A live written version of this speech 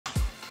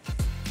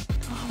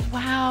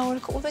wow,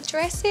 look at all the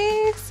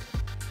dresses.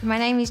 My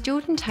name is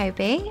Jordan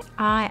Toby.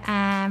 I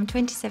am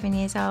 27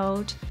 years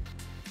old.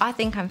 I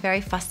think I'm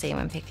very fussy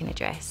when picking a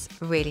dress,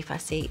 really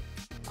fussy.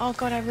 Oh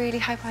God, I really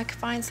hope I could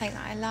find something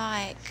that I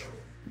like.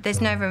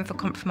 There's no room for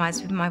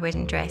compromise with my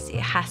wedding dress. It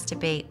has to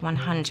be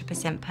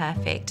 100%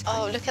 perfect.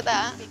 Oh, look at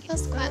that.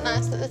 That's quite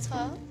nice at the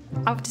top.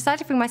 I've decided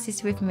to bring my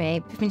sister with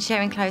me. We've been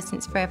sharing clothes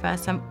since forever,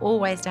 so I'm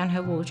always down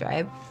her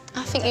wardrobe.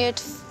 I think you'd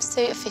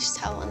suit a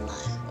fishtail one, though.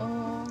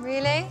 Oh,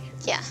 really?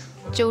 Yeah.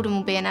 Jordan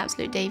will be an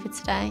absolute diva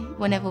today.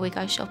 Whenever we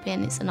go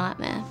shopping, it's a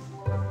nightmare.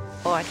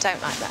 Oh, I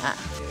don't like that.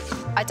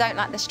 I don't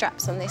like the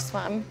straps on this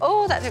one.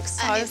 Oh, that looks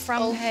so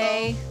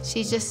frumpy.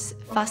 She's just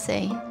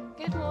fussy.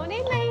 Good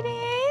morning,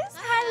 ladies.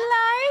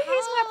 Hello.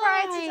 Who's my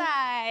bride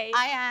today?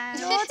 I am.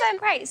 Jordan,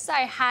 great. So,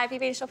 have you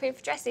been shopping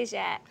for dresses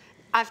yet?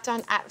 I've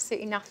done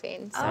absolutely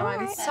nothing, so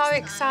I'm right, so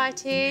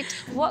excited.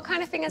 What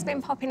kind of thing has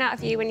been popping out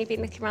of you when you've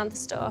been looking around the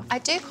store? I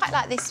do quite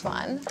like this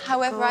one.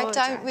 However, I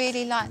don't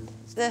really like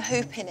the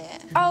hoop in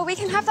it. Oh, we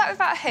can have that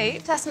without a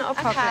hoop. That's not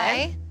a problem.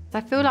 Okay.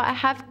 I feel like I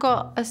have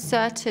got a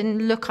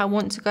certain look I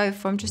want to go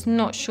for. I'm just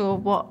not sure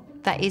what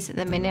that is at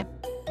the minute.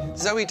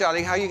 Zoe,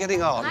 darling, how are you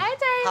getting on? Hi,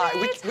 David.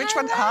 Hi. Which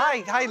one?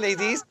 Hi,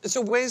 ladies.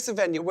 So where's the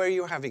venue? Where are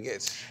you having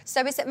it?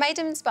 So it's at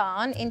Maiden's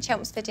Barn in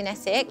Chelmsford in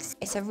Essex.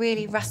 It's a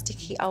really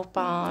rusticy old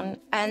barn,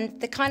 and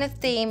the kind of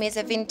theme is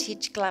a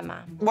vintage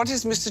glamour. What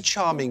is Mr.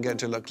 Charming going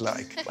to look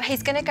like?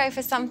 He's going to go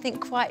for something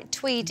quite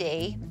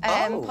tweedy,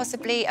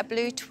 possibly a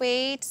blue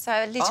tweed, so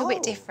a little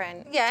bit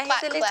different. Yeah, Quite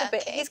he's a little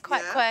bit. quirky. He's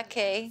quite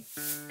quirky.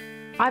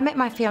 I met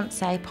my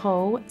fiancé,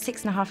 Paul,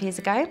 6.5 years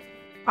ago.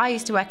 I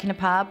used to work in a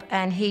pub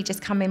and he just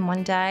come in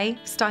one day,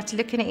 started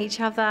looking at each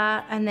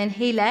other, and then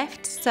he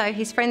left, so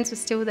his friends were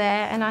still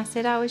there, and I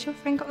said, oh, has your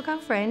friend got a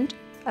girlfriend?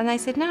 And they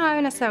said, no,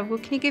 and I said, well,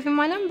 can you give him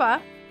my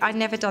number? I'd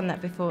never done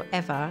that before,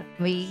 ever.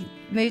 We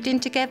moved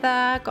in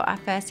together, got our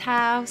first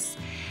house,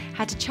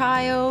 had a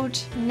child,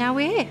 and now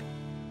we're here.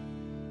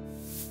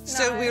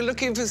 So we're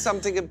looking for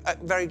something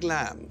very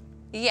glam.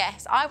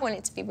 Yes, I want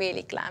it to be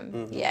really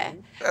glam, yeah.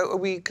 Are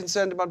we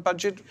concerned about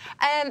budget?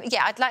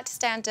 Yeah, I'd like to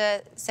stay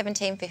under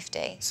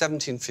 $17.50.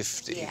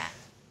 $17.50. Yeah.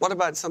 What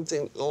about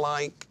something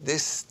like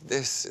this?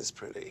 This is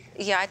pretty.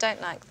 Yeah, I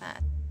don't like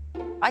that.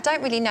 I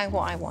don't really know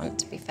what I want,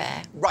 to be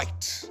fair.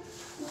 Right.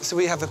 So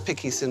we have a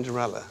picky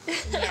Cinderella.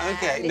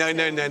 OK, no,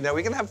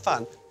 we're going to have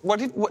fun.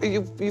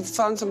 You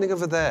found something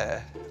over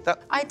there?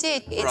 I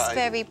did. It's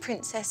very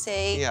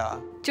princessy.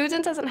 Yeah.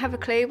 Jordan doesn't have a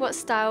clue what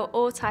style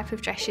or type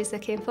of dress she's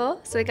looking for,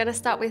 so we're going to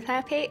start with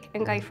her pick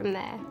and go from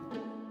there.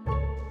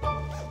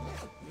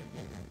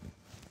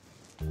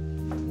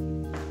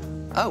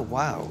 Oh,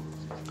 wow.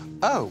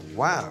 Oh,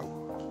 wow.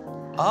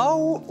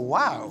 Oh,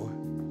 wow.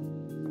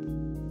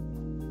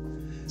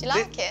 Do you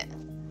like it?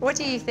 What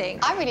do you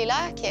think? I really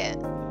like it.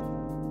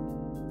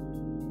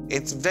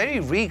 It's very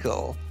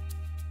regal.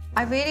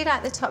 I really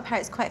like the top, how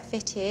it's quite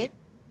fitted.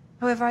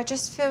 However, I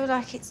just feel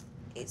like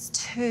it's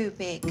too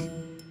big.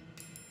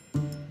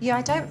 Yeah,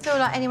 I don't feel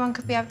like anyone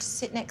could be able to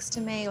sit next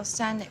to me or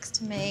stand next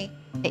to me.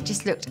 It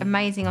just looked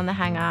amazing on the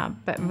hanger,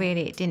 but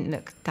really it didn't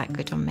look that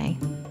good on me.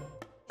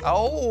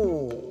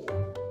 Oh.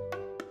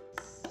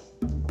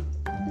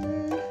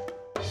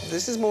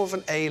 This is more of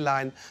an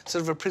A-line,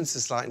 sort of a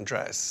princess line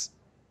dress.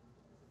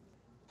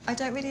 I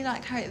don't really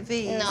like how it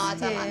V's. No, I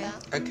don't like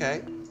that.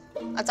 OK.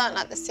 I don't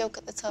like the silk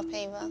at the top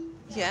either.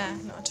 Yeah,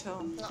 not at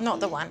all. Not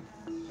the one.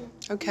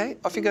 OK,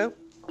 off you go.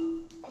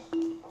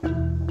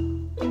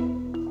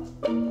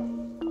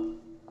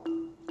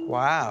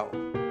 Wow.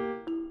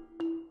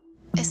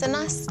 It's a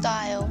nice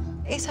style.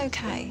 It's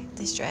OK,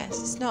 this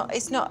dress.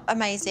 It's not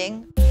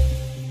amazing.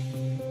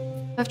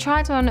 I've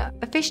tried on a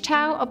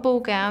fishtail, a ball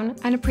gown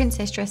and a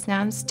princess dress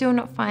now. I'm still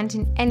not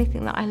finding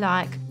anything that I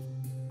like.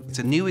 It's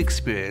a new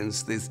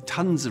experience. There's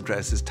tons of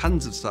dresses,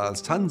 tons of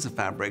styles, tons of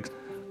fabrics.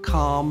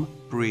 Calm,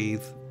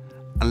 breathe,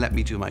 and let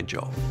me do my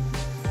job.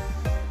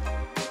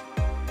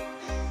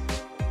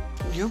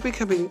 You're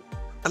becoming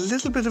a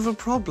little bit of a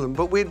problem,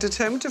 but we're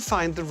determined to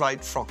find the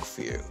right frock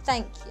for you.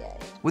 Thank you.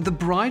 With the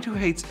bride who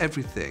hates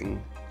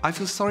everything, I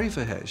feel sorry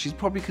for her. She's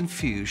probably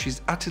confused.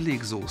 She's utterly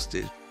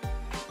exhausted.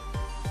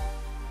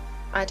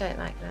 I don't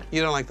like that.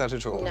 You don't like that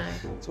at all? No.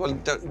 So, well,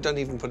 don't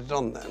even put it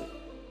on then.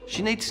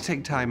 She needs to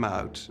take time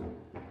out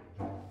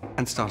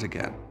and start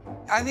again.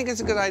 I think it's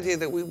a good idea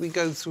that we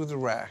go through the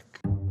rack.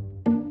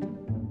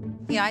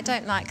 Yeah, I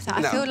don't like that.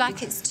 No. I feel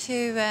like it's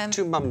too...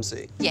 Too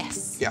mumsy.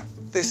 Yes. Yeah.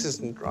 This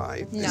isn't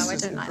dry. No, I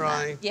don't like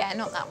dry. that. Yeah,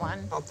 not that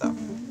one. Not that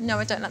one. No,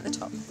 I don't like the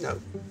top. No.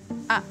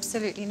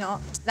 Absolutely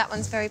not. That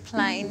one's very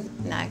plain.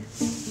 No.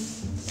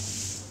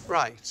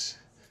 Right.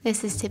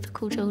 This is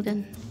typical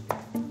Jordan.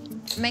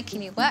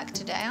 Making you work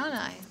today, aren't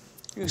I?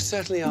 You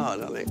certainly are,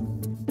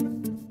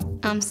 darling.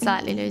 I'm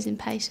slightly losing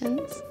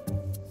patience.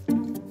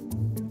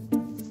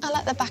 I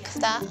like the back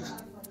of that.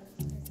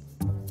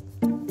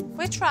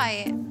 We'll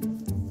try it.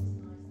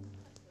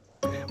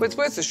 Well, it's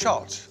worth a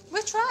shot.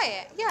 We'll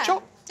try it, yeah.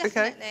 Sure.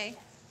 Definitely. Okay.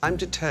 I'm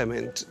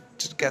determined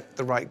to get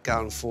the right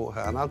gown for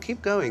her, and I'll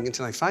keep going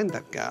until I find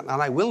that gown, and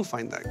I will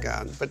find that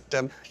gown. But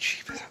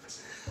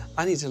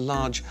I need a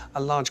large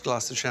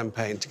glass of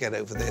champagne to get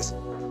over this.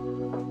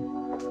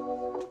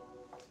 Oh,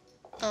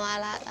 I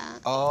like that.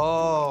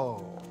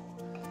 Oh,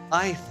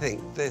 I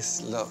think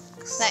this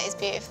looks... That is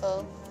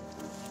beautiful.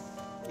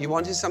 You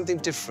wanted something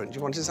different.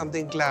 You wanted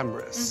something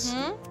glamorous.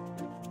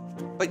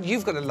 But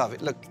you've got to love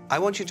it. Look, I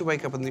want you to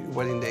wake up on the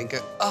wedding day and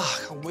go, oh,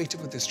 I can't wait to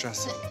put this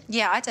dress on.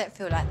 Yeah, I don't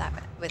feel like that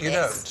with You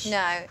this. don't?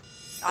 No,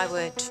 I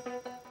would.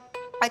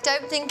 I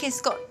don't think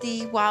it's got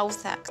the wow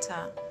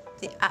factor,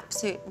 the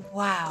absolute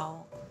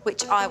wow,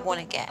 which I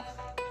want to get.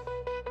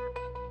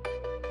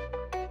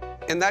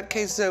 In that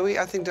case, Zoe,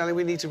 I think, darling,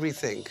 we need to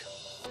rethink.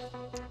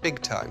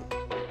 Big time.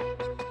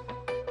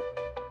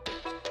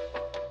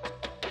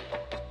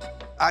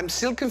 I'm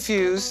still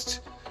confused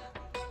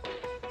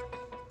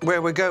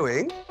where we're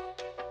going.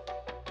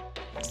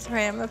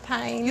 Sorry, I'm a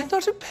pain. You're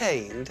not a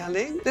pain,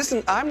 darling.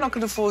 Listen, I'm not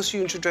going to force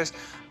you into a dress.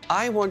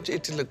 I want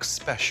it to look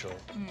special.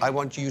 I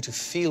want you to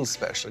feel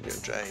special in your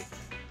day.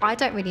 I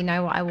don't really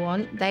know what I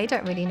want. They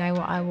don't really know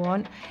what I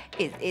want.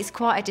 It's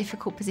quite a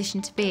difficult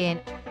position to be in.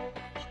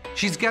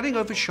 She's getting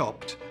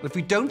over-shopped. If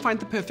we don't find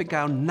the perfect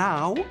gown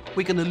now,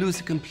 we're going to lose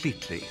it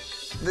completely.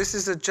 This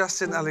is a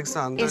Justin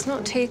Alexander. It's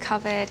not too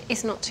covered,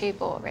 it's not too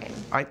boring.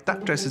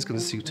 That dress is going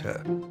to suit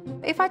her.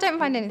 If I don't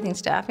find anything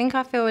today, I think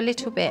I feel a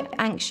little bit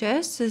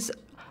anxious as,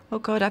 oh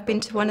God, I've been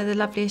to one of the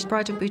loveliest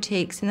bridal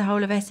boutiques in the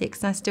whole of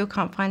Essex and I still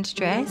can't find a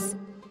dress.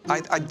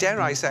 I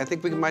dare I say, I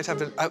think we might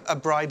have a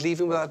bride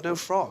leaving without no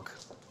frock.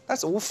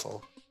 That's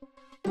awful.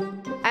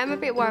 I'm a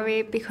bit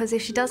worried because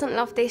if she doesn't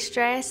love this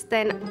dress,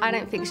 then I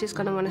don't think she's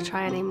going to want to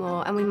try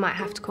anymore and we might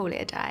have to call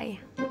it a day.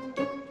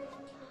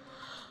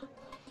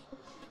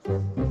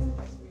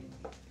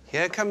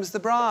 Here comes the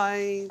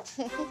bride.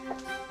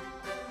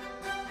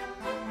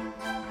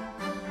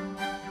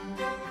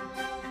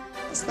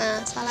 It's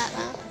nice, I like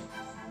that.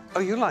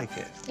 Oh, you like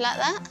it? You like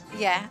that?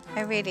 Yeah,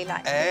 I really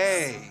like this.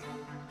 Hey!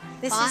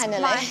 This Finally.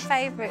 is my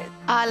favourite.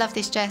 I love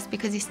this dress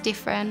because it's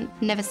different.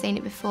 Never seen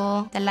it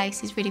before. The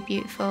lace is really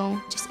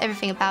beautiful. Just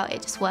everything about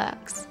it just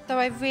works. So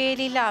I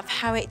really love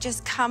how it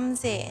just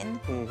comes in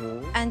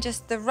and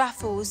just the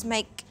ruffles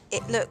make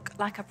it look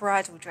like a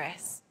bridal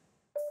dress.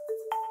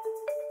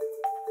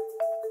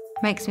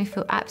 Makes me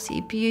feel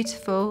absolutely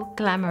beautiful,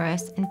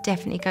 glamorous, and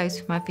definitely goes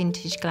with my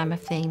vintage glamour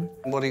theme.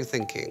 What are you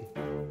thinking?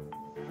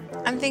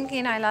 I'm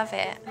thinking I love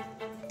it.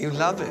 You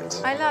love it?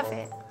 I love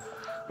it.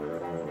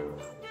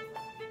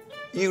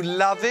 You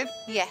love it?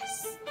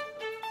 Yes.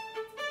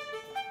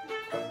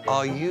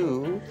 Are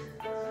you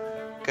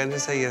going to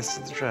say yes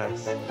to the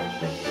dress?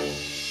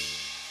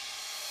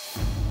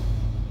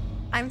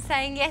 I'm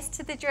saying yes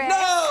to the dress.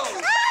 No!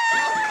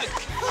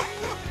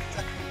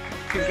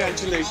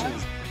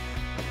 Congratulations.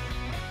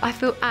 I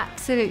feel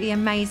absolutely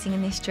amazing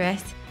in this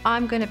dress.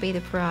 I'm going to be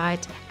the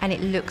bride, and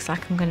it looks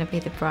like I'm going to be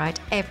the bride.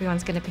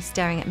 Everyone's going to be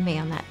staring at me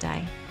on that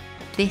day.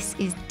 This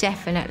is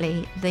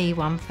definitely the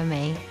one for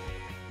me.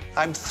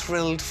 I'm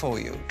thrilled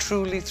for you,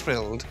 truly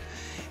thrilled.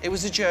 It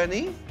was a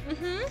journey,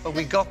 but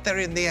we got there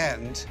in the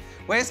end.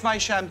 Where's my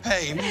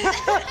champagne?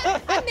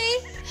 And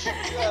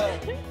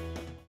me.